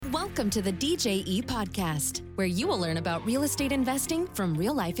Welcome to the DJE Podcast, where you will learn about real estate investing from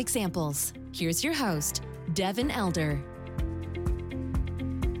real-life examples. Here's your host, Devin Elder.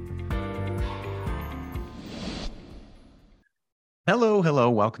 Hello.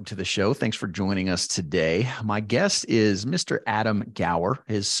 Welcome to the show. Thanks for joining us today. My guest is Mr. Adam Gower.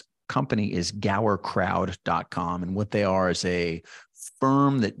 His company is gowercrowd.com, and what they are is a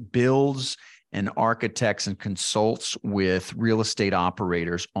firm that builds and architects and consults with real estate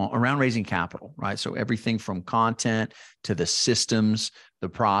operators around raising capital, right? So everything from content to the systems, the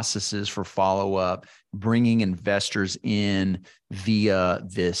processes for follow-up, bringing investors in via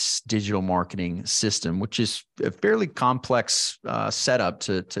this digital marketing system, which is a fairly complex setup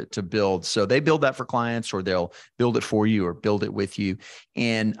to build. So they build that for clients, or they'll build it for you or build it with you.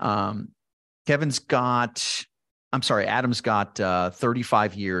 And Adam's got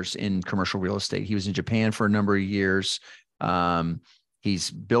 35 years in commercial real estate. He was in Japan for a number of years.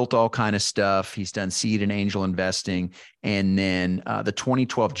 He's built all kind of stuff. He's done seed and angel investing. And then the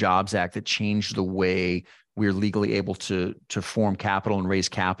 2012 Jobs Act that changed the way we're legally able to form capital and raise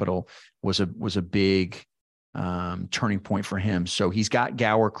capital was a big turning point for him. So he's got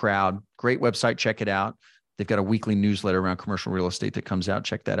Gower Crowd, great website. Check it out. They've got a weekly newsletter around commercial real estate that comes out.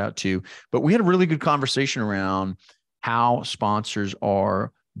 Check that out too. But we had a really good conversation around how sponsors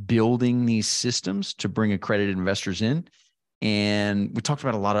are building these systems to bring accredited investors in. And we talked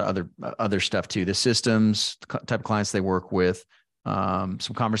about a lot of other stuff too, the systems, the type of clients they work with, some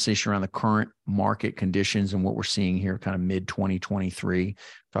conversation around the current market conditions and what we're seeing here kind of mid 2023.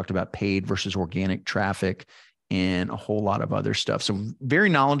 Talked about paid versus organic traffic and a whole lot of other stuff. So very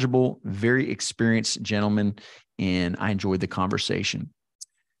knowledgeable, very experienced gentleman, and I enjoyed the conversation.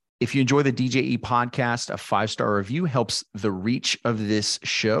 If you enjoy the DJE podcast, a 5-star review helps the reach of this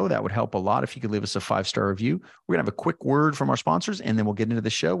show. That would help a lot if you could leave us a 5-star review. We're going to have a quick word from our sponsors, and then we'll get into the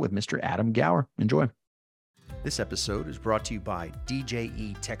show with Mr. Adam Gower. Enjoy. This episode is brought to you by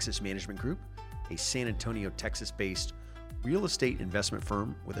DJE Texas Management Group, a San Antonio, Texas-based real estate investment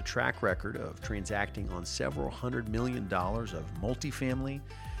firm with a track record of transacting on several $100 million of multifamily,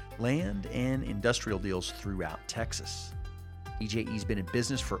 land, and industrial deals throughout Texas. DJE's been in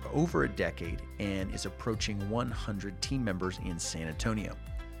business for over a decade and is approaching 100 team members in San Antonio.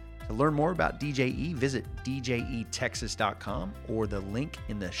 To learn more about DJE, visit djetexas.com or the link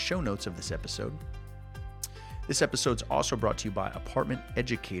in the show notes of this episode. This episode is also brought to you by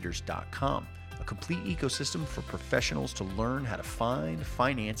apartmenteducators.com, a complete ecosystem for professionals to learn how to find,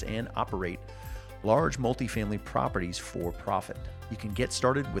 finance, and operate large multifamily properties for profit. You can get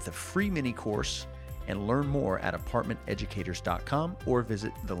started with a free mini course and learn more at apartmenteducators.com or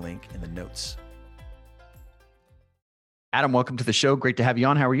visit the link in the notes. Adam, welcome to the show. Great to have you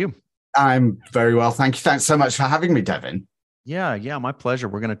on. How are you? I'm very well. Thank you. Thanks so much for having me, Devin. Yeah, my pleasure.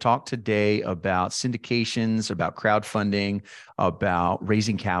 We're going to talk today about syndications, about crowdfunding, about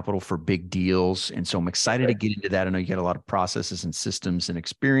raising capital for big deals. And so I'm excited to get into that. I know you got a lot of processes and systems and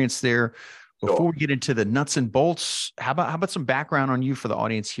experience there. Before we get into the nuts and bolts, how about some background on you for the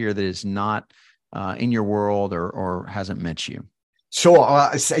audience here that is not in your world or hasn't met you?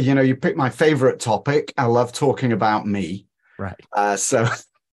 Sure. You picked my favorite topic. I love talking about me. Right.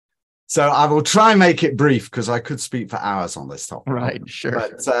 So I will try and make it brief because I could speak for hours on this topic. Right, sure.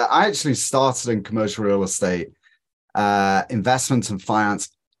 But I actually started in commercial real estate, investment and finance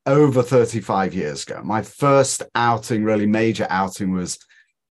over 35 years ago. My first really major outing was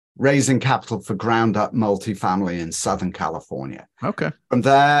raising capital for ground-up multifamily in Southern California. Okay. From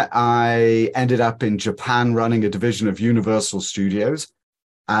there, I ended up in Japan running a division of Universal Studios.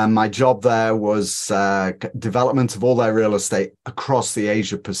 And my job there was development of all their real estate across the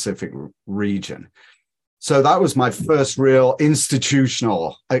Asia-Pacific region. So that was my first real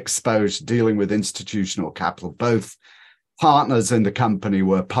institutional exposure, dealing with institutional capital. Both partners in the company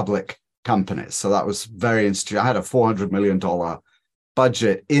were public companies. So that was very institutional. I had a $400 million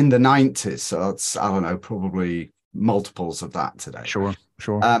budget in the 90s. So it's, probably multiples of that today. Sure.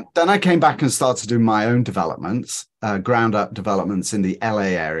 Then I came back and started doing my own developments, ground up developments in the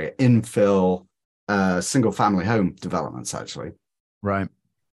LA area, infill, single family home developments, actually. Right.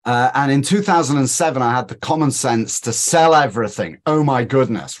 And in 2007, I had the common sense to sell everything. Oh my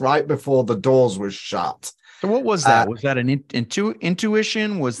goodness, right before the doors were shut. So what was that? Was that an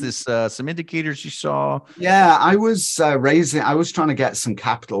intuition? Was this some indicators you saw? Yeah, I was I was trying to get some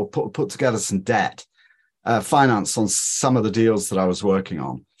capital, put together some debt. Finance on some of the deals that I was working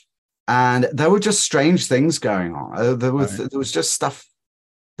on, and there were just strange things going on. There was just stuff.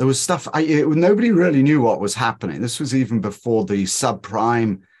 There was stuff. Nobody really knew what was happening. This was even before the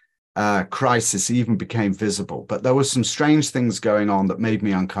subprime crisis even became visible. But there were some strange things going on that made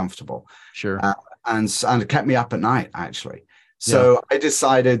me uncomfortable. Sure. And it kept me up at night, actually. So I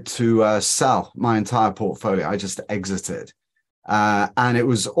decided to sell my entire portfolio. I just exited. And it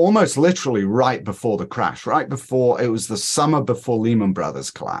was almost literally right before the crash, right before, it was the summer before Lehman Brothers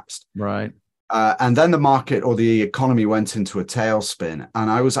collapsed. Right. And then the market or the economy went into a tailspin.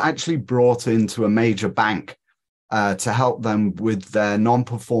 And I was actually brought into a major bank to help them with their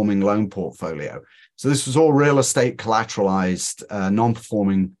non-performing loan portfolio. So this was all real estate collateralized,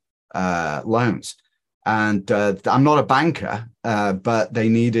 non-performing loans. And I'm not a banker, but they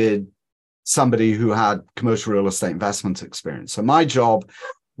needed somebody who had commercial real estate investment experience. So my job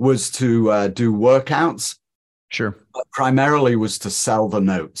was to do workouts. Sure. But primarily was to sell the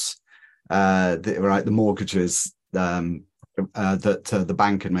notes, the mortgages that the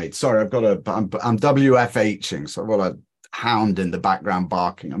bank had made. Sorry, I'm WFHing, so I've got a hound in the background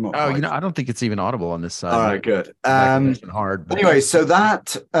barking. I'm not. Oh, I don't think it's even audible on this side. All right, good. Hard. But... Anyway, so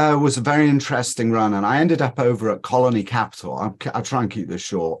that was a very interesting run, and I ended up over at Colony Capital. I'll try and keep this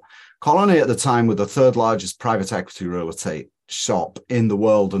short. Colony at the time were the third largest private equity real estate shop in the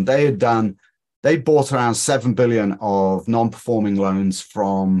world, and they bought around 7 billion of non-performing loans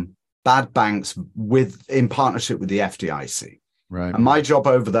from bad banks in partnership with the FDIC. Right. And my job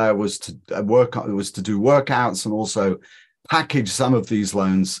over there was to do workouts and also package some of these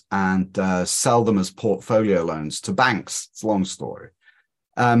loans and sell them as portfolio loans to banks. It's a long story.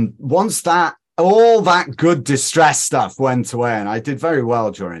 Once all that good distress stuff went away, and I did very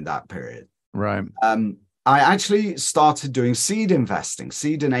well during that period. Right. I actually started doing seed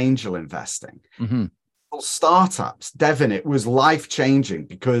and angel investing. Mm-hmm. Startups. Devin, it was life-changing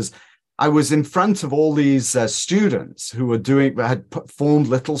because I was in front of all these students who had formed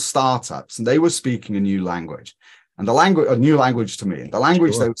little startups, and they were speaking a new language. And a new language to me. And the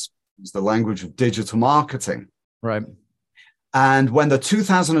language they were speaking was the language of digital marketing. Right. And when the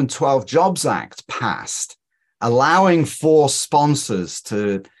 2012 Jobs Act passed, allowing for sponsors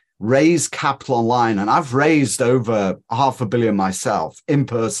to raise capital online, and I've raised over $500 million myself in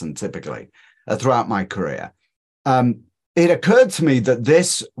person, typically, throughout my career. It occurred to me that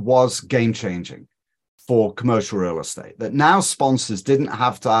this was game-changing for commercial real estate, that now sponsors didn't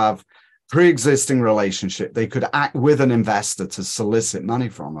have to have pre-existing relationship. They could act with an investor to solicit money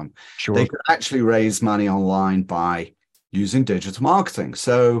from them. Sure. They could actually raise money online by using digital marketing.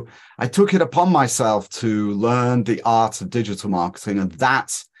 So I took it upon myself to learn the art of digital marketing, and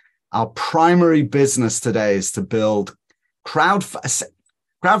that's our primary business today, is to build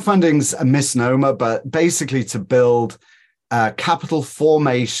crowdfunding's a misnomer, but basically to build capital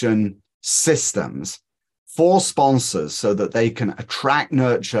formation systems for sponsors so that they can attract,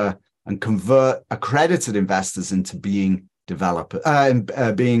 nurture, and convert accredited investors into being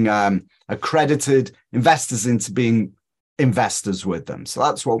accredited investors into being investors with them. So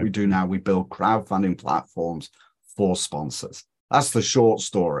that's what we do now. We build crowdfunding platforms for sponsors. That's the short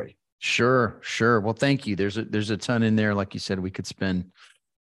story. Sure. Well, thank you. There's a ton in there. Like you said, we could spend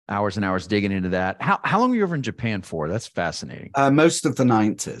hours and hours digging into that. How long were you over in Japan for? That's fascinating. Most of the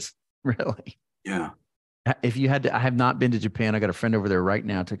 90s. Really? Yeah. If you had to, I have not been to Japan. I got a friend over there right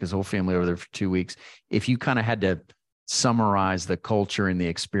now, took his whole family over there for 2 weeks. If you kind of had to summarize the culture and the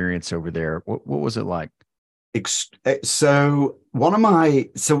experience over there, what was it like? So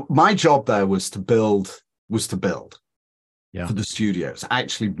my job there was to build for the studios,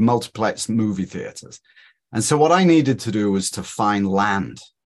 actually multiplex movie theaters. And so what I needed to do was to find land.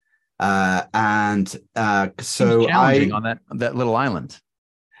 So challenging on that little island.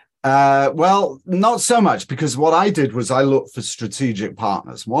 Well, not so much, because what I did was I looked for strategic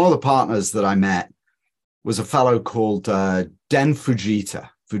partners. One of the partners that I met was a fellow called Den Fujita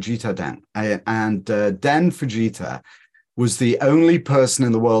Den. And Den Fujita was the only person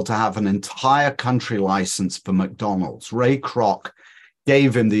in the world to have an entire country license for McDonald's. Ray Kroc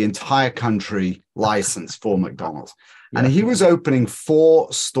gave him the entire country license for McDonald's. And he was opening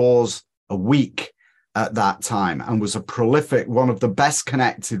 4 stores a week at that time, and was a prolific, one of the best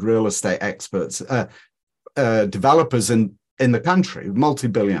connected real estate experts, developers in the country,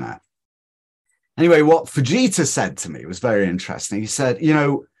 multi-billionaire. Anyway, what Fujita said to me was very interesting. He said,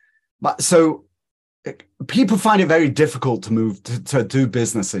 so people find it very difficult to move to do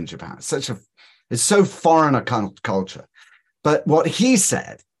business in Japan. It's so foreign a culture. But what he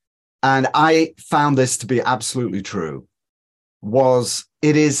said, and I found this to be absolutely true, was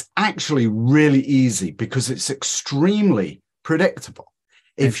it is actually really easy because it's extremely predictable.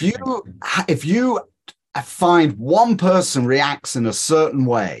 If you find one person reacts in a certain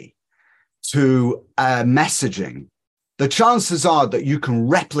way to messaging the chances are that you can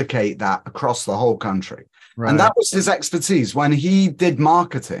replicate that across the whole country. Right. And that was his expertise when he did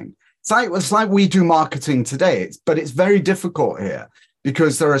marketing. It's like we do marketing today, but it's very difficult here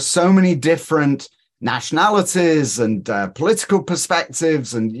because there are so many different nationalities and political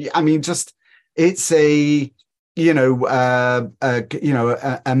perspectives. And I mean, just it's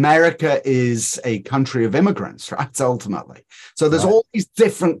America is a country of immigrants, right? Ultimately. So there's all these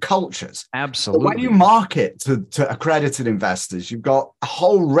different cultures. Absolutely. But when you market to accredited investors, you've got a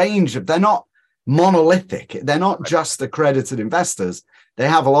whole range of, they're not monolithic. They're not just accredited investors. They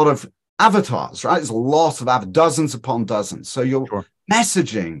have a lot of avatars, right? There's a lot of dozens upon dozens. So your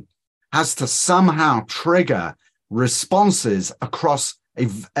messaging has to somehow trigger responses across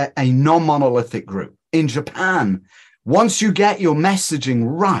a non-monolithic group. In Japan, once you get your messaging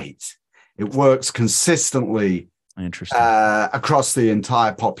right, it works consistently across the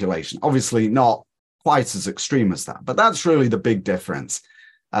entire population. Obviously not quite as extreme as that, but that's really the big difference,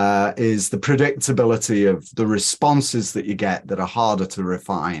 is the predictability of the responses that you get that are harder to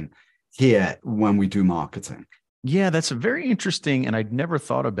refine here when we do marketing. Yeah, that's a very interesting, and I'd never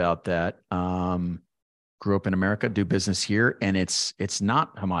thought about that. Grew up in America, do business here, and it's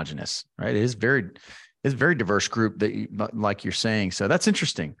not homogenous, right? It's a very diverse group that, like you're saying. So that's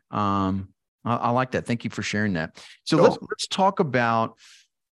interesting. I like that. Thank you for sharing that. So let's talk about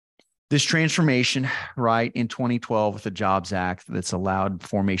this transformation, right, in 2012 with the Jobs Act that's allowed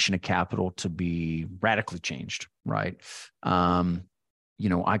formation of capital to be radically changed, right?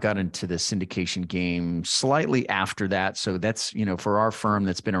 I got into the syndication game slightly after that. So that's, for our firm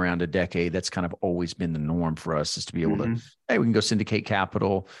that's been around a decade, that's kind of always been the norm for us, is to be able to, hey, we can go syndicate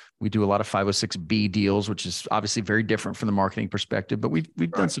capital. We do a lot of 506B deals, which is obviously very different from the marketing perspective, but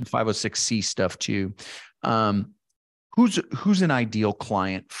we've done some 506C stuff too. Who's an ideal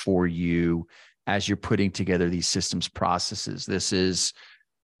client for you as you're putting together these systems processes? This is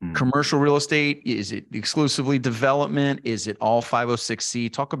commercial real estate. Is it exclusively development? Is it all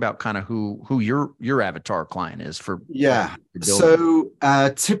 506C? Talk about kind of who your avatar client is for. Yeah. So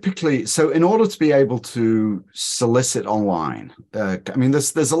typically, in order to be able to solicit online,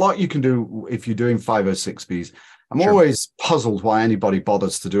 there's a lot you can do if you're doing 506Bs. I'm always puzzled why anybody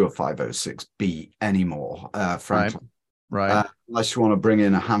bothers to do a 506B anymore, frankly. Right. Unless you want to bring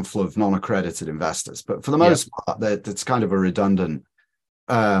in a handful of non-accredited investors. But for the most part, that's kind of a redundant.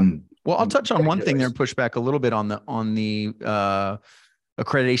 Well, I'll touch on one thing there and push back a little bit on the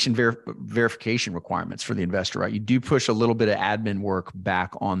accreditation verification requirements for the investor, right? You do push a little bit of admin work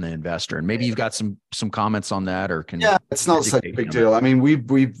back on the investor, and maybe you've got some comments on that, or can it's not such a big deal. I mean, we've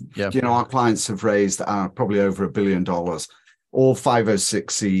our clients have raised probably over $1 billion, all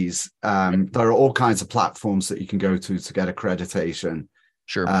 506Cs. There are all kinds of platforms that you can go to get accreditation.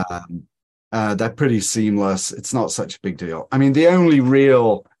 Sure. They're pretty seamless. It's not such a big deal. I mean, the only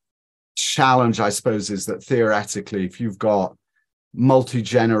real challenge, I suppose, is that theoretically, if you've got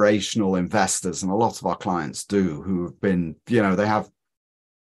multi-generational investors, and a lot of our clients do, who have been, they have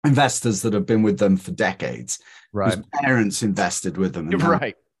investors that have been with them for decades, right? Whose parents invested with them.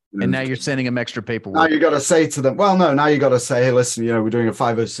 Right. And now you're sending them extra paperwork. Now you got to say to them, now you got to say, hey, listen, we're doing a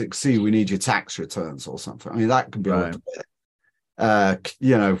 506C. We need your tax returns or something. I mean, that can be a little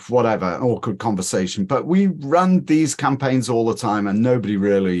bit, whatever, an awkward conversation. But we run these campaigns all the time, and nobody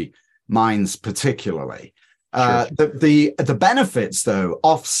really minds particularly. The benefits, though,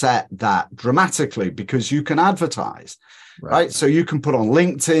 offset that dramatically because you can advertise, right? So you can put on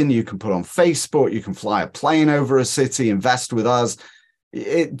LinkedIn, you can put on Facebook, you can fly a plane over a city, invest with us.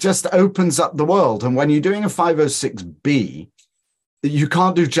 It just opens up the world. And when you're doing a 506B, you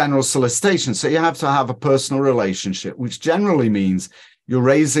can't do general solicitation. So you have to have a personal relationship, which generally means you're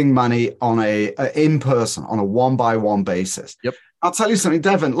raising money on in person, on a one-by-one basis. Yep. I'll tell you something,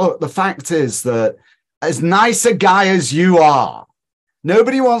 Devin. Look, the fact is that as nice a guy as you are,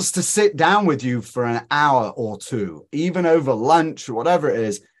 nobody wants to sit down with you for an hour or two, even over lunch or whatever it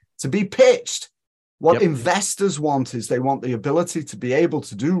is, to be pitched. What investors want is they want the ability to be able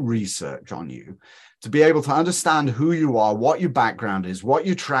to do research on you, to be able to understand who you are, what your background is, what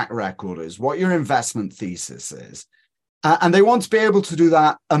your track record is, what your investment thesis is. And they want to be able to do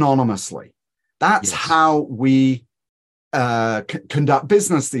that anonymously. That's how we conduct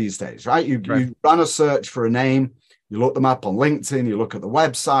business these days, right? You run a search for a name, you look them up on LinkedIn, you look at the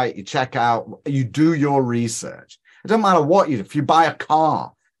website, you check out, you do your research. It doesn't matter what if you buy a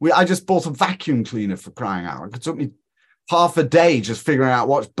car. I just bought a vacuum cleaner, for crying out loud. It took me half a day just figuring out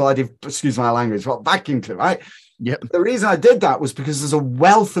what excuse my language, what vacuum cleaner, right? Yep. The reason I did that was because there's a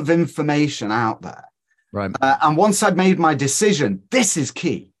wealth of information out there. Right. And once I'd made my decision, this is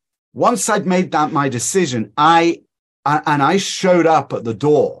key. Once I'd made my decision, I and I showed up at the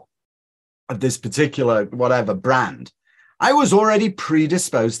door of this particular whatever brand, I was already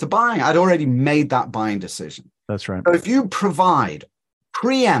predisposed to buying. I'd already made that buying decision. That's right. So if you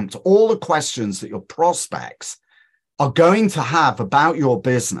preempt all the questions that your prospects are going to have about your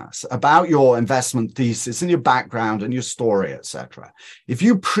business, about your investment thesis and your background and your story, etc. If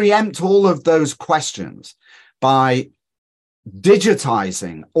you preempt all of those questions by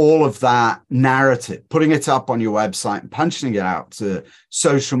digitizing all of that narrative, putting it up on your website and punching it out to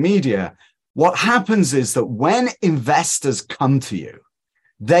social media, what happens is that when investors come to you,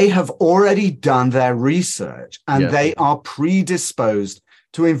 they have already done their research and they are predisposed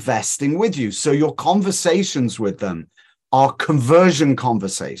to investing with you. So your conversations with them are conversion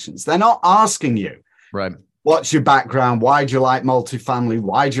conversations. They're not asking you, right, what's your background? Why do you like multifamily?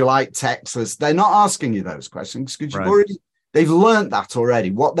 Why do you like Texas? They're not asking you those questions because they've learned that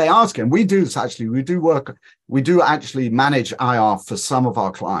already. What they ask, and we do actually, we do actually manage IR for some of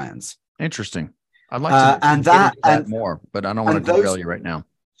our clients. Interesting. I'd like to get into that more, but I don't want to derail you right now.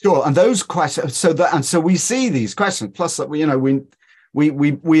 Sure, and those questions. So we see these questions. Plus, that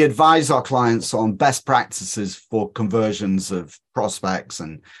we advise our clients on best practices for conversions of prospects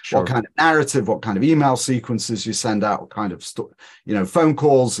and what kind of narrative, what kind of email sequences you send out, what kind of phone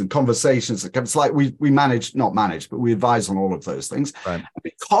calls and conversations. It's like we not manage, but we advise on all of those things. Right.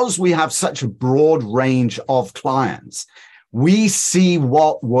 Because we have such a broad range of clients, we see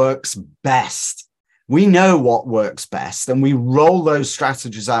what works best. We know what works best, and we roll those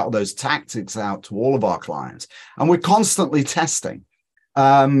strategies out, those tactics out to all of our clients, and we're constantly testing.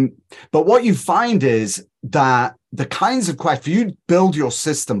 But what you find is that the kinds of questions, if you build your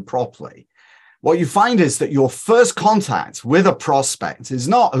system properly, what you find is that your first contact with a prospect is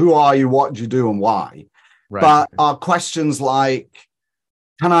not who are you, what do you do, and why, but are questions like,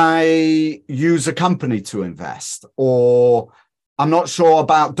 can I use a company to invest? Or I'm not sure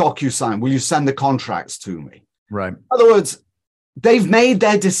about DocuSign. Will you send the contracts to me? Right. In other words, they've made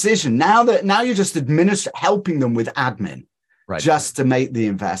their decision. Now you're just helping them with admin, just to make the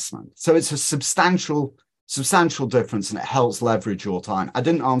investment. So it's a substantial difference, and it helps leverage your time. I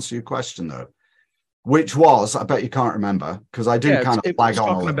didn't answer your question though, which was, I bet you can't remember, because I do kind of flag on.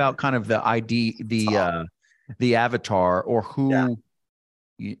 Talking about kind of the ID, the avatar, or who. Yeah.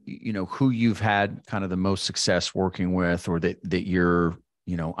 Who you've had kind of the most success working with, or that you're,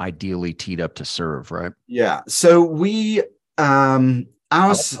 ideally teed up to serve, right? Yeah. So I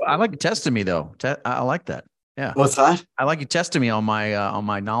like you testing me though. I like that. Yeah. What's that? I like you testing me on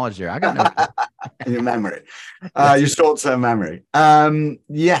my knowledge there. I got no your memory, your short-term memory.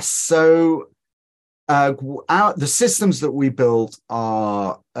 Yes. So the systems that we built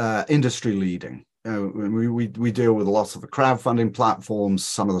are industry leading. We deal with lots of the crowdfunding platforms,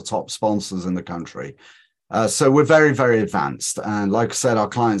 some of the top sponsors in the country. So we're very, very advanced. And like I said, our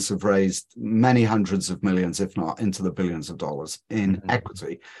clients have raised many hundreds of millions, if not into the billions of dollars in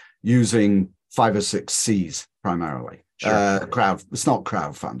equity using 5 or 6 C's primarily. It's not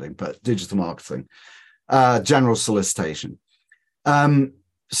crowdfunding, but digital marketing, general solicitation.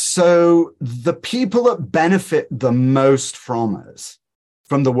 So the people that benefit the most from us,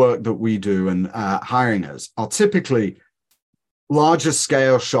 from the work that we do and hiring us, are typically larger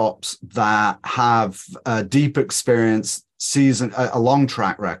scale shops that have deep experience, a long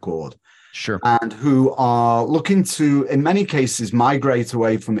track record, and who are looking to, in many cases, migrate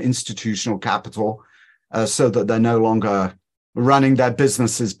away from institutional capital so that they're no longer running their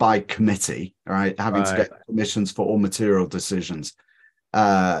businesses by committee, right? Having to get permissions for all material decisions,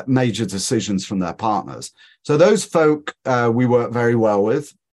 major decisions from their partners. So those folk we work very well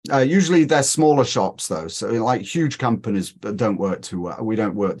with. Usually they're smaller shops though. So like huge companies don't work too well. We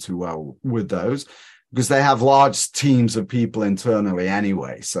don't work too well with those because they have large teams of people internally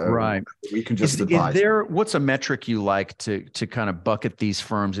anyway. So we can just advise. What's a metric you like to kind of bucket these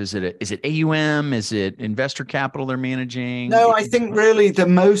firms? Is it AUM? Is it investor capital they're managing? No, I think really the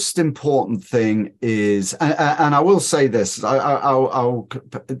most important thing is, and I will say this,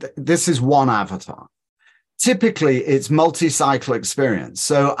 this is one avatar. Typically, it's multi-cycle experience.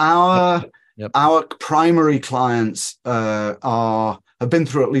 So our primary clients have been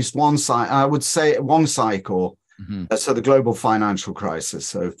through at least one cycle. I would say one cycle. So the global financial crisis.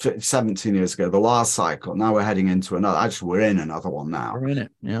 So 17 years ago, the last cycle. Now we're heading into another. Actually, we're in another one now. We're in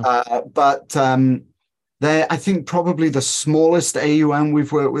it. Yeah. But I think probably the smallest AUM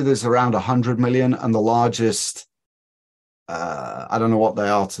we've worked with is around 100 million, and the largest, I don't know what they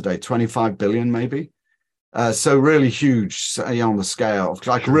are today, 25 billion maybe. So really huge on the scale,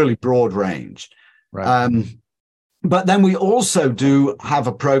 like a really broad range. Right. But then we also do have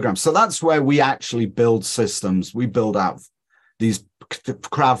a program. So that's where we actually build systems. We build out these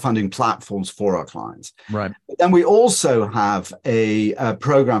crowdfunding platforms for our clients. Right. But then we also have a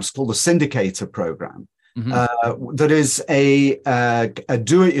program. It's called the Syndicator Program. That is a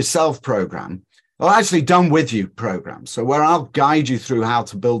do-it-yourself program, or actually done with you program. So where I'll guide you through how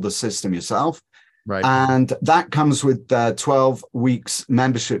to build the system yourself. Right. And that comes with 12 weeks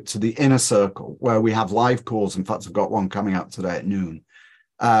membership to the Inner Circle, where we have live calls. In fact, I've got one coming up today at noon.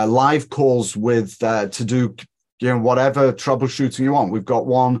 Live calls with to do whatever troubleshooting you want. We've got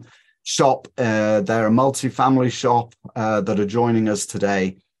one shop. They're a multi-family shop that are joining us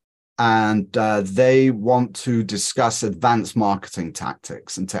today. And they want to discuss advanced marketing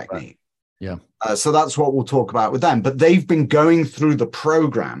tactics and technique. Right. Yeah. So that's what we'll talk about with them. But they've been going through the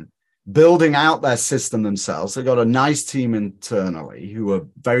program, building out their system themselves. They've got a nice team internally who are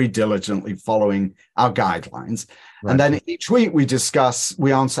very diligently following our guidelines. Right. And then each week we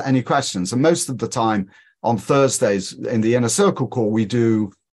answer any questions. And most of the time on Thursdays in the Inner Circle call, we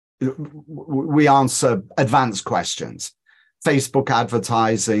answer advanced questions. Facebook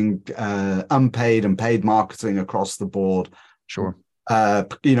advertising, unpaid and paid marketing across the board. Sure. For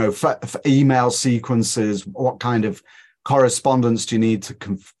email sequences, what kind of correspondence do you need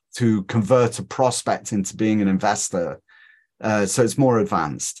to convert a prospect into being an investor? So it's more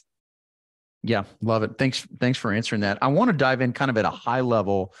advanced. Yeah, love it. Thanks for answering that. I want to dive in kind of at a high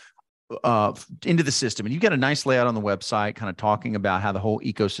level into the system. And you've got a nice layout on the website, kind of talking about how the whole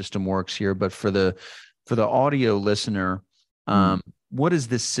ecosystem works here. But for the audio listener, what does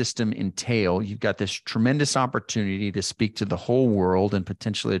this system entail? You've got this tremendous opportunity to speak to the whole world and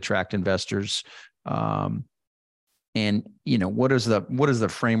potentially attract investors. And what is the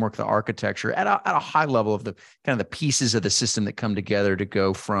framework, the architecture at a high level of the kind of the pieces of the system that come together to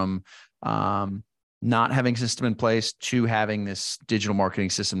go from not having a system in place to having this digital marketing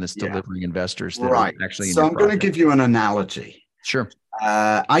system that's delivering investors that are actually in So I'm going to give you an analogy. Sure.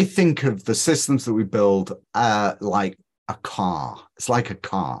 I think of the systems that we build like a car. It's like a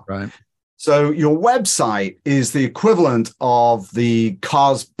car. Right. So your website is the equivalent of the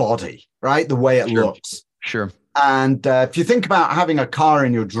car's body, right? The way it looks. Sure. And if you think about having a car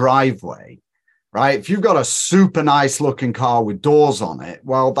in your driveway, right? If you've got a super nice looking car with doors on it,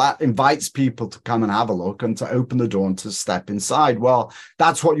 well, that invites people to come and have a look and to open the door and to step inside. Well,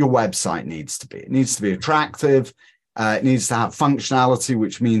 that's what your website needs to be. It needs to be attractive. It needs to have functionality,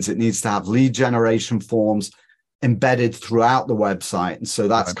 which means it needs to have lead generation forms embedded throughout the website. And so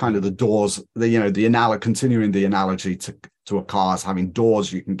that's kind of the doors, continuing the analogy to a car as having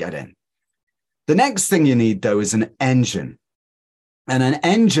doors you can get in. The next thing you need, though, is an engine. And an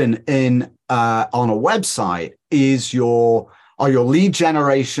engine on a website are your lead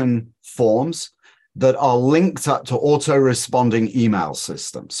generation forms that are linked up to auto-responding email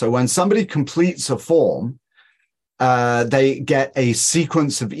systems. So when somebody completes a form, they get a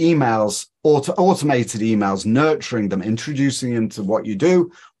sequence of emails, automated emails, nurturing them, introducing them to what you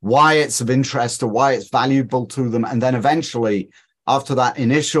do, why it's of interest or why it's valuable to them. And then eventually, after that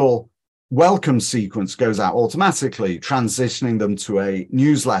initial welcome sequence goes out automatically, transitioning them to a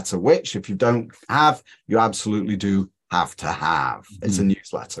newsletter, which if you don't have, you absolutely do have to have. It's a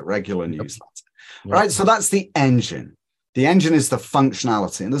newsletter, regular newsletter, right? So that's the engine. The engine is the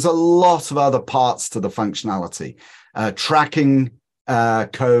functionality. And there's a lot of other parts to the functionality. Tracking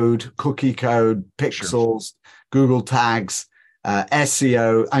code, cookie code, pixels, Google tags,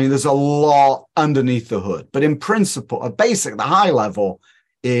 SEO. I mean, there's a lot underneath the hood. But in principle, at the high level,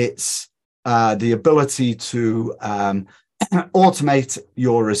 it's the ability to automate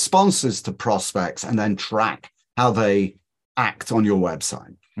your responses to prospects and then track how they act on your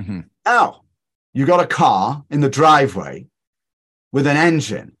website. Mm-hmm. Now, you got a car in the driveway with an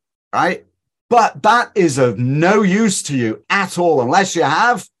engine, right? But that is of no use to you at all unless you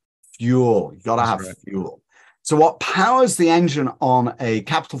have fuel. You got to have fuel. So what powers the engine on a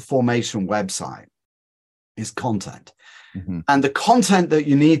capital formation website is content. Mm-hmm. And the content that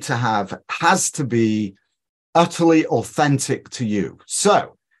you need to have has to be utterly authentic to you.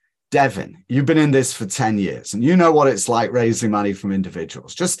 So, Devin, you've been in this for 10 years and you know what it's like raising money from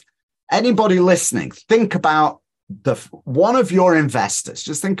individuals. Just anybody listening, think about one of your investors.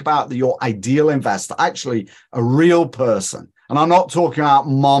 Just think about your ideal investor, actually a real person. And I'm not talking about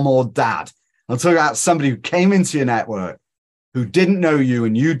mom or dad. I'm talking about somebody who came into your network, who didn't know you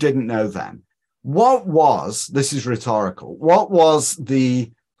and you didn't know them. This is rhetorical, what was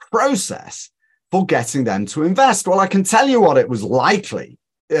the process for getting them to invest? Well, I can tell you what it was likely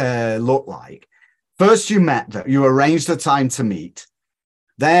look like. First, you met them, you arranged a time to meet.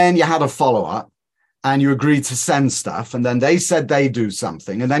 Then you had a follow-up. and you agreed to send stuff, and then they said they do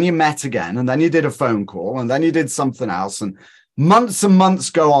something, and then you met again, and then you did a phone call, and then you did something else, and months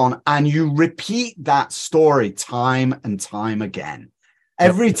go on, and you repeat that story time and time again.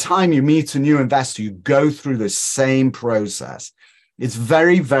 Every time you meet a new investor, you go through the same process. It's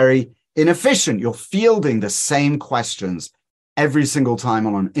very, very inefficient. You're fielding the same questions every single time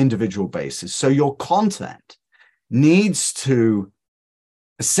on an individual basis. So your content needs to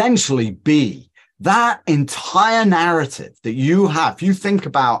essentially be that entire narrative that you have. If you think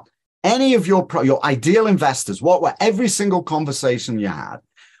about any of your ideal investors, what were every single conversation you had?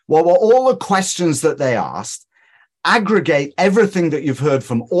 What were all the questions that they asked? Aggregate everything that you've heard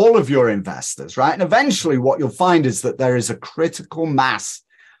from all of your investors, right? And eventually what you'll find is that there is a critical mass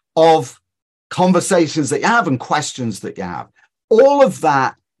of conversations that you have and questions that you have. All of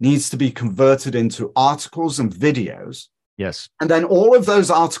that needs to be converted into articles and videos. Yes. And then all of those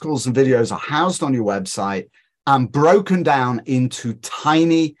articles and videos are housed on your website and broken down into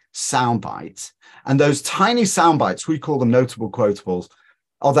tiny sound bites. And those tiny sound bites, we call them notable quotables,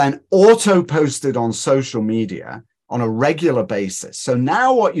 are then auto-posted on social media on a regular basis. So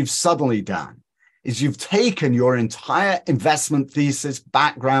now what you've suddenly done is you've taken your entire investment thesis,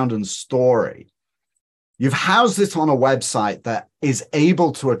 background, and story. You've housed it on a website that is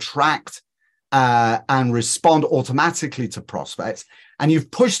able to attract and respond automatically to prospects. And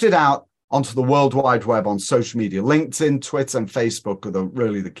you've pushed it out onto the World Wide Web on social media. LinkedIn, Twitter, and Facebook are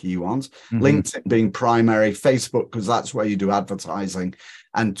really the key ones. Mm-hmm. LinkedIn being primary, Facebook, because that's where you do advertising,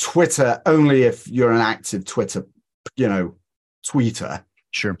 and Twitter only if you're an active Twitter, tweeter.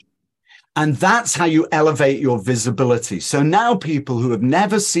 Sure. And that's how you elevate your visibility. So now people who have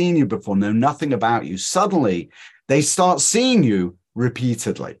never seen you before, know nothing about you, suddenly they start seeing you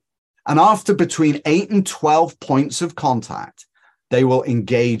repeatedly. And after between 8 and 12 points of contact, they will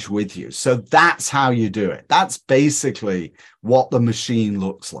engage with you. So that's how you do it. That's basically what the machine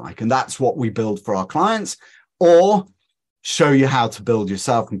looks like. And that's what we build for our clients, or show you how to build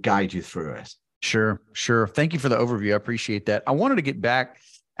yourself and guide you through it. Sure. Thank you for the overview. I appreciate that. I wanted to get back,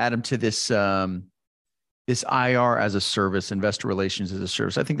 Adam, to this this IR as a service, investor relations as a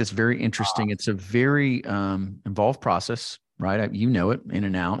service. I think that's very interesting. It's a very involved process, right? You know it in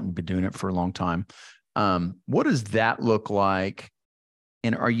and out and been doing it for a long time. What does that look like?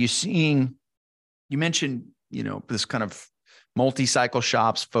 And are you seeing, you mentioned, this kind of multi-cycle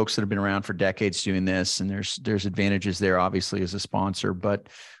shops, folks that have been around for decades doing this, and there's advantages there, obviously, as a sponsor, but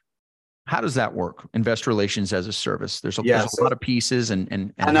how does that work? Investor relations as a service. There's a lot of pieces,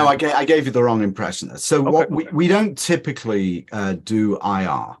 and I know I gave you the wrong impression there. So what we don't typically do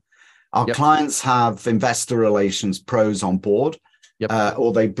IR. Our clients have investor relations pros on board,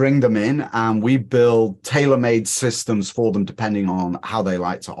 or they bring them in, and we build tailor-made systems for them depending on how they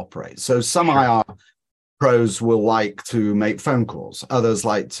like to operate. So some IR pros will like to make phone calls. Others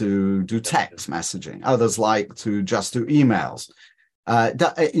like to do text messaging. Others like to just do emails.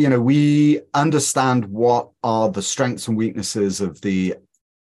 We understand what are the strengths and weaknesses of the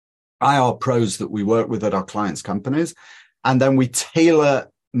IR pros that we work with at our clients' companies, and then we tailor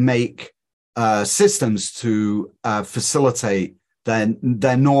make systems to facilitate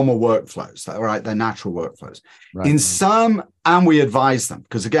their normal workflows, their natural workflows. Right. In some, and we advise them,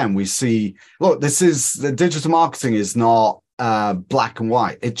 because again, we see, look, the digital marketing is not black and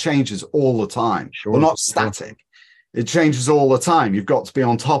white. It changes all the time. Sure. Well, not static. It changes all the time. You've got to be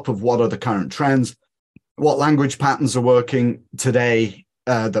on top of what are the current trends, what language patterns are working today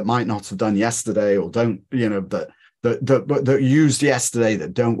that might not have done yesterday, or don't, that used yesterday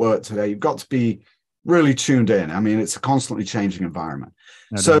that don't work today. You've got to be really tuned in. I mean, it's a constantly changing environment.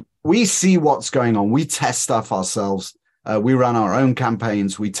 So we see what's going on. We test stuff ourselves. We run our own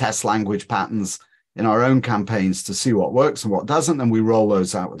campaigns. We test language patterns in our own campaigns to see what works and what doesn't, and we roll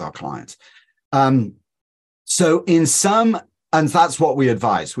those out with our clients. So in some, and that's what we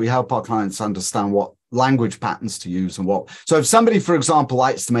advise. We help our clients understand what language patterns to use and what. So if somebody, for example,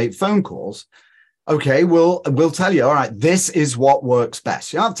 likes to make phone calls, okay, we'll tell you, all right, this is what works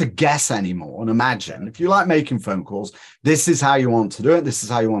best. You don't have to guess anymore and imagine. If you like making phone calls, this is how you want to do it. This is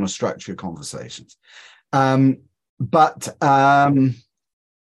how you want to structure your conversations. But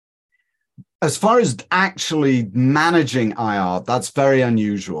as far as actually managing IR, that's very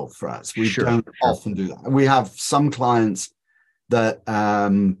unusual for us. We don't often do that. We have some clients that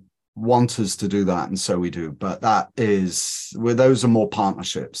want us to do that, and so we do. But those are more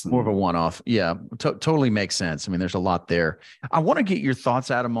partnerships. More of a one-off. Yeah, totally makes sense. I mean, there's a lot there. I want to get your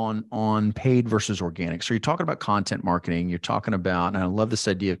thoughts, Adam, on paid versus organic. So you're talking about content marketing. You're talking about, and I love this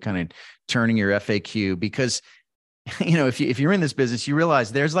idea of kind of turning your FAQ, because if you're in this business, you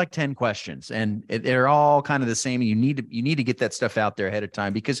realize there's like 10 questions and they're all kind of the same. You need to get that stuff out there ahead of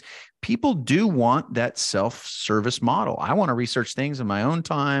time because people do want that self-service model. I want to research things in my own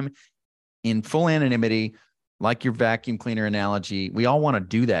time in full anonymity, like your vacuum cleaner analogy. We all want to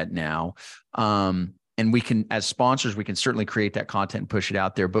do that now. And we can, as sponsors, we can certainly create that content and push it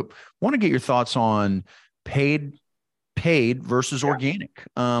out there, but want to get your thoughts on paid versus organic.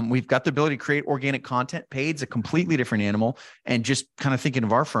 We've got the ability to create organic content. Paid's a completely different animal. And just kind of thinking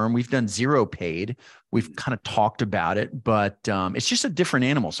of our firm, we've done zero paid. We've kind of talked about it, but it's just a different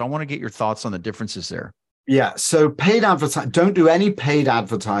animal. So I want to get your thoughts on the differences there. Yeah. So paid advertising, don't do any paid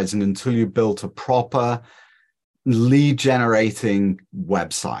advertising until you built a proper lead generating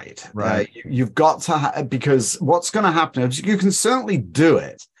website. Right. You've got to, because what's going to happen is you can certainly do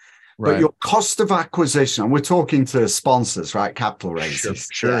it. But your cost of acquisition, and we're talking to sponsors, right? Capital raises,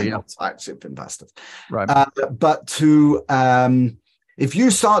 sure, flagship investors, right? But if you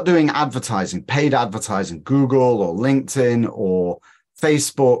start doing advertising, paid advertising, Google or LinkedIn or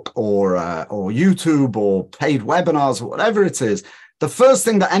Facebook or YouTube or paid webinars or whatever it is, the first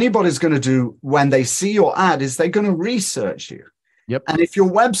thing that anybody's going to do when they see your ad is they're going to research you. Yep. And if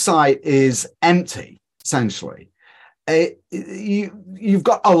your website is empty, essentially, you've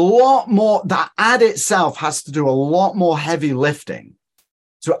got a lot more. That ad itself has to do a lot more heavy lifting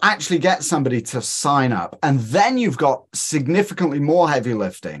to actually get somebody to sign up. And then you've got significantly more heavy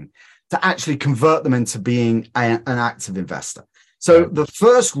lifting to actually convert them into being an active investor. So the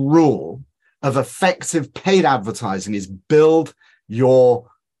first rule of effective paid advertising is build your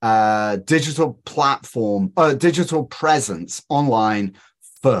digital platform, digital presence online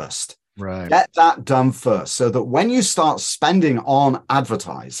first. Right. Get that done first so that when you start spending on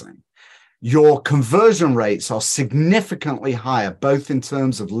advertising, your conversion rates are significantly higher, both in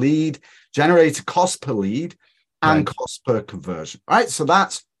terms of lead generated cost per lead and cost per conversion. Right. So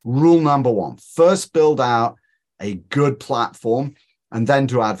that's rule number one. First, build out a good platform and then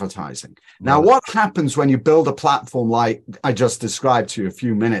do advertising. Now, what happens when you build a platform like I just described to you a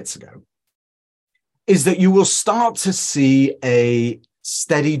few minutes ago is that you will start to see a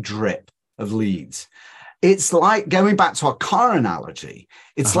steady drip of leads. It's like, going back to our car analogy,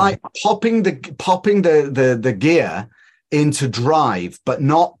 it's like popping the gear into drive, but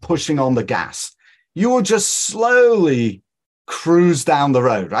not pushing on the gas. You will just slowly cruise down the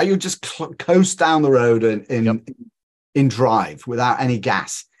road, right? You just coast down the road in drive without any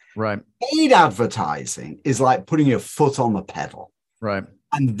gas. Right. Paid advertising is like putting your foot on the pedal. Right.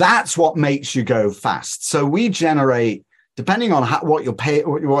 And that's what makes you go fast. So we generate, depending on what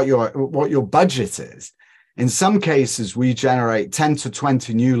your budget is, in some cases, we generate 10 to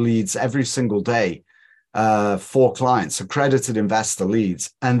 20 new leads every single day for clients, accredited investor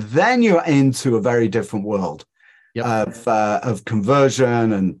leads. And then you're into a very different world of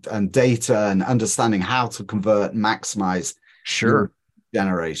conversion and data and understanding how to convert and maximize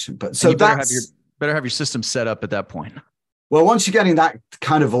generation. But so you better have your system set up at that point. Well, once you're getting that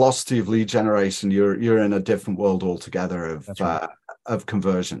kind of velocity of lead generation, you're in a different world altogether of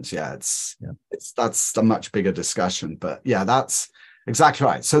conversions. That's a much bigger discussion, but that's exactly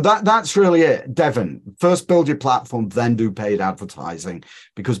right. So that's really it, Devin. First, build your platform, then do paid advertising,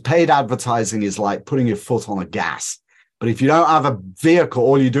 because paid advertising is like putting your foot on the gas. But if you don't have a vehicle,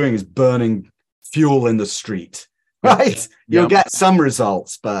 all you're doing is burning fuel in the street, right? You'll get some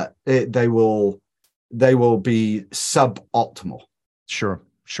results, but they will be suboptimal. Sure.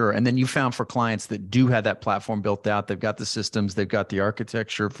 And then you found for clients that do have that platform built out, they've got the systems, they've got the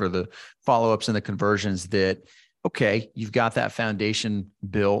architecture for the follow-ups and the conversions that, okay, you've got that foundation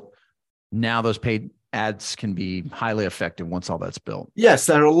built. Now those paid ads can be highly effective once all that's built. Yes,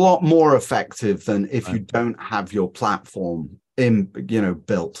 they're a lot more effective than if you don't have your platform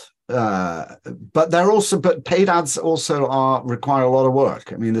built. But paid ads also require a lot of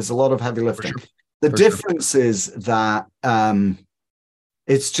work. I mean, there's a lot of heavy lifting. The difference is that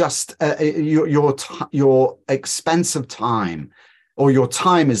it's just your expensive time, or your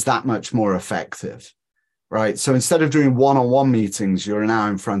time is that much more effective, right? So instead of doing one-on-one meetings, you're now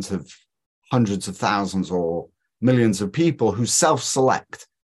in front of hundreds of thousands or millions of people who self-select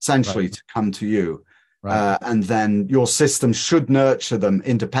essentially to come to you. And then your system should nurture them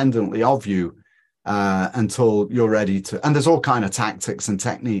independently of you until you're ready to. And there's all kind of tactics and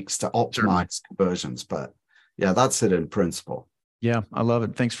techniques to optimize conversions. But that's it in principle. Yeah, I love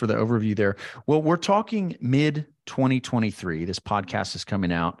it. Thanks for the overview there. Well, we're talking mid-2023. This podcast is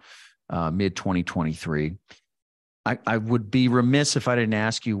coming out mid-2023. I would be remiss if I didn't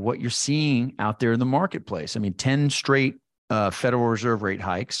ask you what you're seeing out there in the marketplace. I mean, 10 straight Federal Reserve rate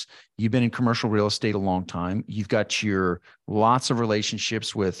hikes. You've been in commercial real estate a long time. You've got your lots of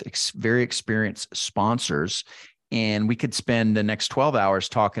relationships with very experienced sponsors. And we could spend the next 12 hours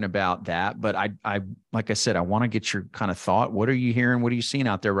talking about that. But I like I said, I want to get your kind of thought. What are you hearing? What are you seeing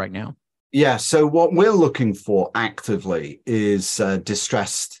out there right now? Yeah. So what we're looking for actively is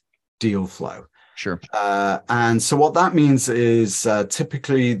distressed deal flow. Sure. And so what that means is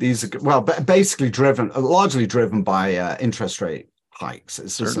typically these are, well, basically largely driven by interest rate hikes.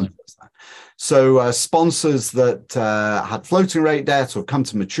 It's as simple as that. So sponsors that had floating rate debt or come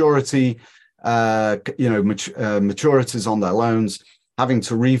to maturity, maturities on their loans, having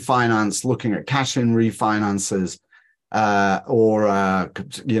to refinance, looking at cash in refinances, or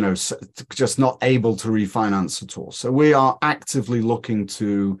just not able to refinance at all. So we are actively looking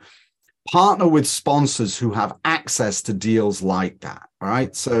to partner with sponsors who have access to deals like that. All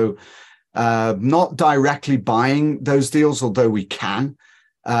right. So not directly buying those deals, although we can,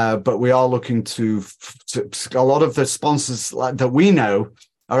 but we are looking to a lot of the sponsors that we know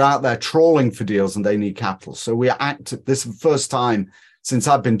are out there trawling for deals and they need capital. So we are active. This is the first time since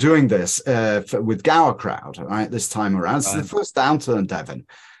I've been doing this with Gower Crowd, right? This time around. It's the first downturn, Devin.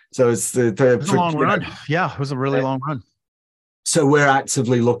 So it's it was a long run. Yeah, it was a really long run. So we're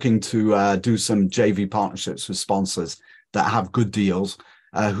actively looking to do some JV partnerships with sponsors that have good deals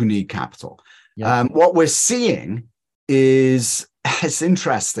who need capital. Yeah. What we're seeing is, it's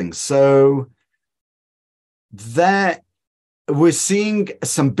interesting. So we're seeing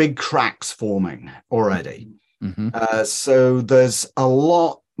some big cracks forming already. Mm-hmm. So there's a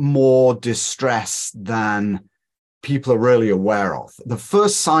lot more distress than people are really aware of. The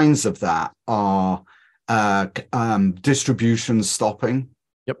first signs of that are distributions stopping.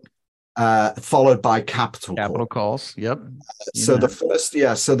 Yep. Followed by capital calls. Yep. So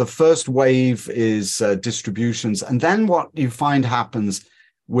the first wave is distributions, and then what you find happens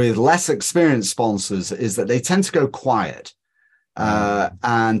with less experienced sponsors is that they tend to go quiet,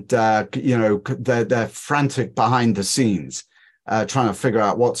 and they're frantic behind the scenes, trying to figure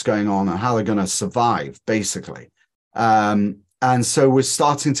out what's going on and how they're going to survive, basically. And so we're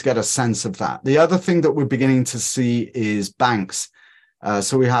starting to get a sense of that. The other thing that we're beginning to see is banks.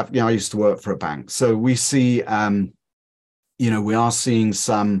 So we have, I used to work for a bank. So we see, we are seeing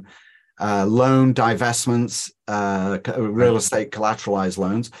some loan divestments, real estate collateralized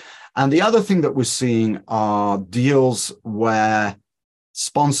loans. And the other thing that we're seeing are deals where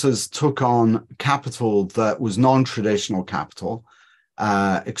sponsors took on capital that was non-traditional capital,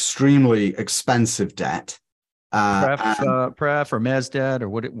 extremely expensive debt. Pref or mez debt, or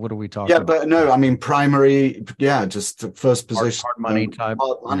what are we talking about? Yeah, but no, I mean primary, just the first position. Hard money type.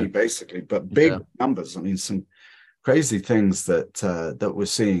 Hard money, basically, but big numbers. I mean, some crazy things that we're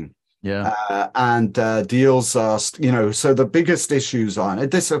seeing. Yeah. And deals are, so the biggest issues are,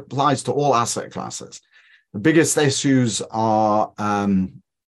 and this applies to all asset classes, the biggest issues are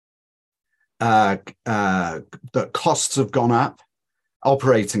that costs have gone up.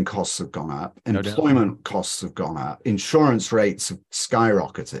 Operating costs have gone up, employment costs have gone up, insurance rates have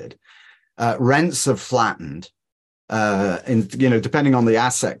skyrocketed, rents have flattened, depending on the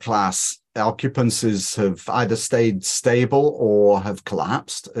asset class, occupancies have either stayed stable or have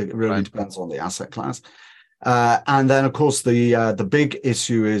collapsed. It really depends on the asset class. And then, of course, the big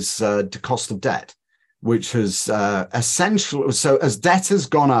issue is the cost of debt, which has essentially, so as debt has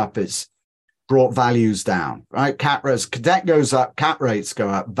gone up, it's brought values down, right? Debt goes up, cap rates go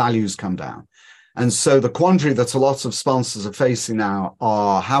up, values come down. And so the quandary that a lot of sponsors are facing now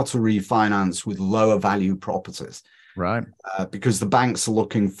are how to refinance with lower value properties. Right. Because the banks are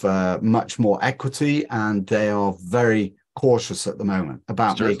looking for much more equity and they are very cautious at the moment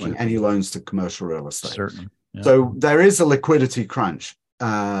about making any loans to commercial real estate. Certainly. Yeah. So there is a liquidity crunch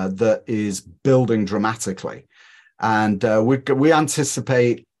that is building dramatically. And we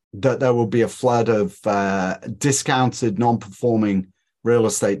anticipate that there will be a flood of discounted, non-performing real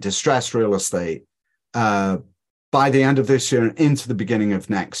estate, distressed real estate by the end of this year and into the beginning of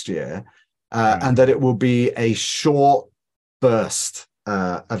next year, and that it will be a short burst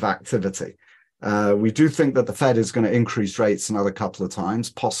of activity. We do think that the Fed is going to increase rates another couple of times,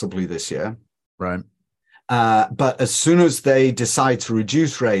 possibly this year. Right. But as soon as they decide to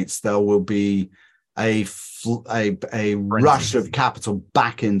reduce rates, there will be a rush of capital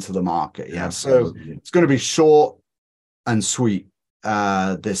back into the market. Yeah. So it's going to be short and sweet.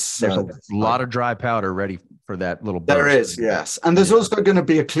 There's a lot of dry powder ready for that little burst. There is, yes. And there's also going to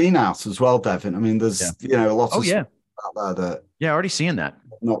be a clean out as well, Devin. I mean, there's, lots of stuff out there that. Yeah, already seeing that.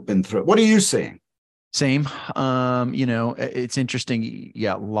 Not been through. What are you seeing? Same. It's interesting.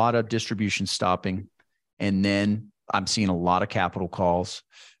 Yeah, a lot of distribution stopping. And then I'm seeing a lot of capital calls,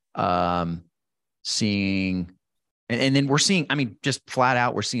 seeing, and then we're seeing, I mean, just flat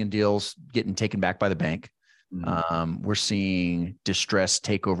out, we're seeing deals getting taken back by the bank. We're seeing distressed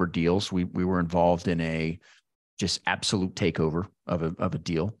takeover deals. We were involved in a just absolute takeover of a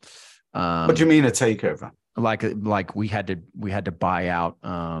deal. What do you mean a takeover? Like we had to buy out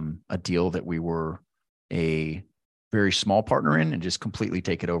a deal that we were a very small partner in and just completely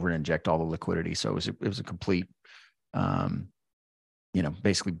take it over and inject all the liquidity. So it was a complete,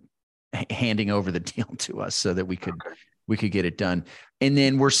 basically handing over the deal to us so that we could get it done. And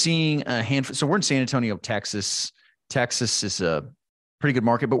then we're seeing a handful. So we're in San Antonio, Texas. Texas is a pretty good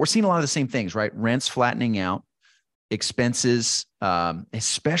market, but we're seeing a lot of the same things, right? Rents flattening out, expenses,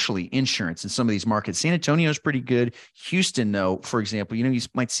 especially insurance in some of these markets. San Antonio is pretty good. Houston, though, for example, you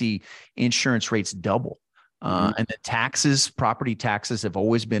might see insurance rates double. And the taxes, property taxes have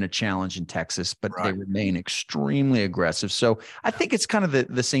always been a challenge in Texas, but they remain extremely aggressive. So I think it's kind of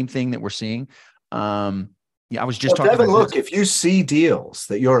the same thing that we're seeing. I was just talking about look, if you see deals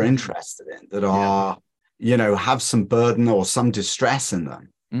that you're interested in that are, have some burden or some distress in them,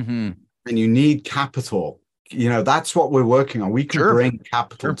 and you need capital, that's what we're working on. We can bring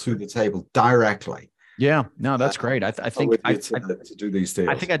capital to the table directly. Yeah, no, that's great. I think to do these deals.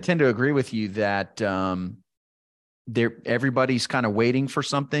 I think I tend to agree with you that everybody's kind of waiting for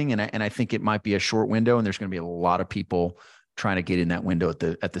something, and I think it might be a short window, and there's going to be a lot of people trying to get in that window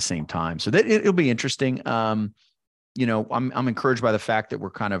at the same time. So that it'll be interesting. I'm encouraged by the fact that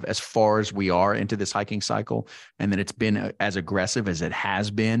we're kind of as far as we are into this hiking cycle, and that it's been as aggressive as it has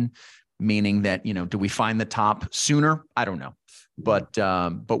been. Meaning that do we find the top sooner? I don't know, but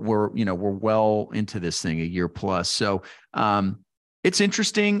we're well into this thing, a year plus. So it's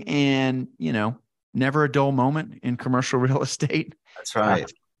interesting, and never a dull moment in commercial real estate. That's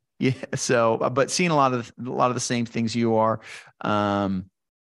right. Yeah. So, but seeing a lot of the same things you are, and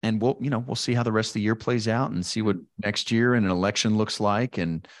we'll see how the rest of the year plays out, and see what next year and an election looks like,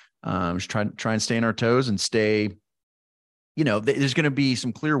 and just try and stay on our toes and stay. There's going to be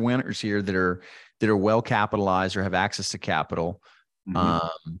some clear winners here that are well capitalized or have access to capital.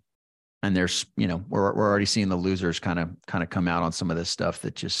 And there's, we're already seeing the losers kind of come out on some of this stuff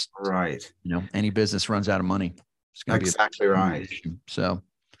that just, any business runs out of money. It's going to be exactly right. So,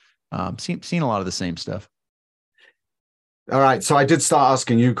 seeing a lot of the same stuff. All right. So I did start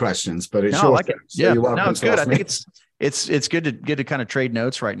asking you questions, but it's short. Like it. So it's good. I think it's good to kind of trade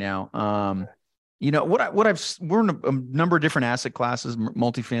notes right now. We're in a number of different asset classes,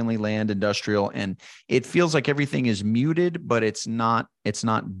 multifamily, land, industrial, and it feels like everything is muted, but it's not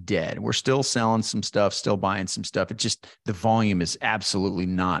dead. We're still selling some stuff, still buying some stuff. It's just the volume is absolutely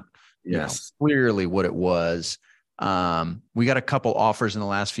not clearly what it was. We got a couple offers in the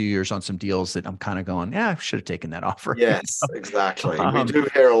last few years on some deals that I'm kind of going, I should have taken that offer. Yes, exactly. We do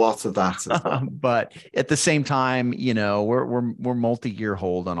hear a lot of that as well. But at the same time, we're multi-year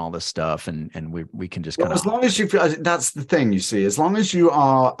hold on all this stuff, and we can just as long as that's the thing, you see, as long as you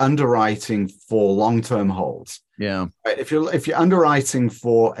are underwriting for long-term holds. Yeah. Right? If you're underwriting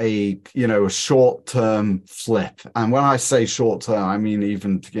for a short-term flip, and when I say short-term, I mean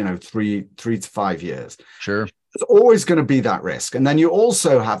even 3 to 5 years. Sure. There's always going to be that risk. And then you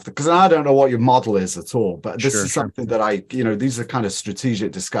also have because I don't know what your model is at all, but this is something that these are kind of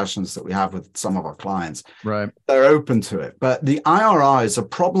strategic discussions that we have with some of our clients. Right. They're open to it. But the IRR is a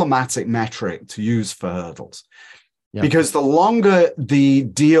problematic metric to use for hurdles. Yeah. Because the longer the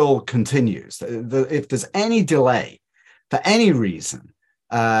deal continues, if there's any delay for any reason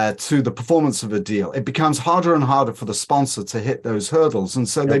to the performance of a deal, it becomes harder and harder for the sponsor to hit those hurdles. And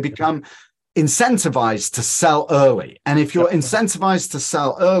so they become incentivized to sell early. And if you're incentivized to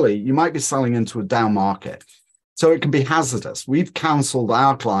sell early, you might be selling into a down market. So it can be hazardous. We've counseled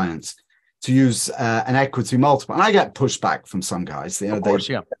our clients to use an equity multiple. And I get pushback from some guys. They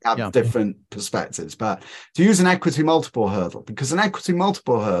have different perspectives. But to use an equity multiple hurdle, because an equity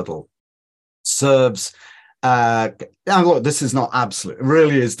multiple hurdle serves and look, this is not absolute. It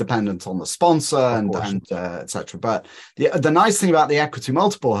really is dependent on the sponsor and et cetera. But the nice thing about the equity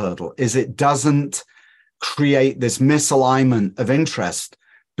multiple hurdle is it doesn't create this misalignment of interest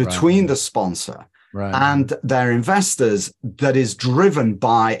between the sponsor and their investors that is driven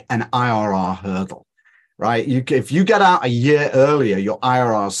by an IRR hurdle, right? If you get out a year earlier, your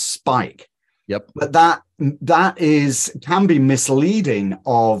IRRs spike. Yep. But that can be misleading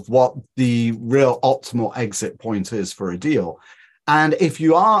of what the real optimal exit point is for a deal. And if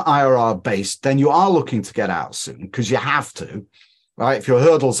you are IRR based, then you are looking to get out soon because you have to, right? If your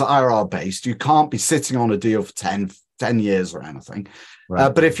hurdles are IRR based, you can't be sitting on a deal for 10 years or anything.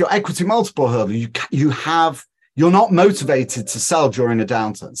 Right. But if your equity multiple hurdle, you have you're not motivated to sell during a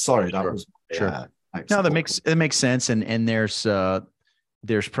downturn. Sorry, that was sure. No, it makes sense, and there's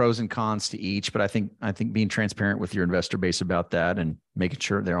pros and cons to each, but I think being transparent with your investor base about that and making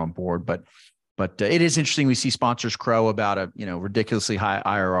sure they're on board. But it is interesting. We see sponsors crow about a ridiculously high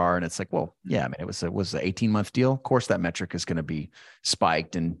IRR, and it's like, well, yeah, I mean, it was an 18-month deal. Of course, that metric is going to be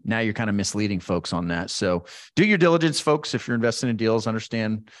spiked, and now you're kind of misleading folks on that. So do your diligence, folks. If you're investing in deals,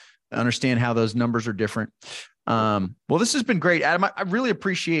 understand how those numbers are different. Well, this has been great, Adam. I really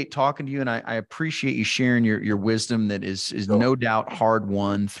appreciate talking to you, and I appreciate you sharing your wisdom that is no doubt hard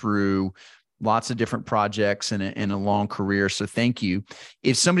won through lots of different projects and a long career. So thank you.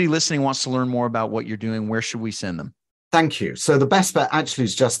 If somebody listening wants to learn more about what you're doing, where should we send them? Thank you. So the best bet actually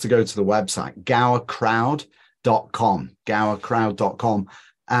is just to go to the website, gowercrowd.com.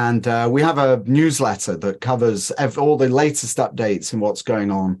 And we have a newsletter that covers all the latest updates and what's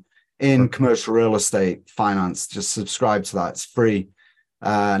going on in commercial real estate finance. Just subscribe to that. It's free.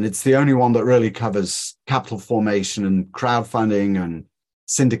 And it's the only one that really covers capital formation and crowdfunding and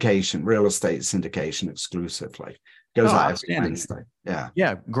syndication, real estate syndication exclusively. Goes out every Wednesday. Yeah.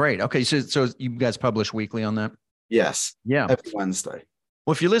 Yeah. Great. Okay. So you guys publish weekly on that? Yes. Yeah. Every Wednesday.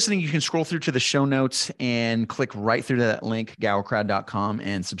 Well, if you're listening, you can scroll through to the show notes and click right through to that link, gowercrowd.com,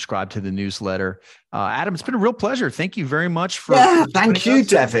 and subscribe to the newsletter. Adam, it's been a real pleasure. Thank you very much for. Yeah, thank you,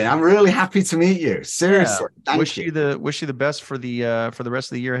 Devin. I'm really happy to meet you. Seriously, wish you the best for the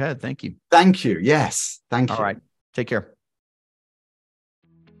rest of the year ahead. Thank you. Thank you. Yes, thank you. All right, take care.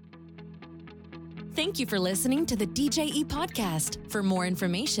 Thank you for listening to the DJE Podcast. For more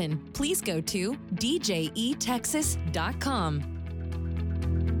information, please go to djetexas.com.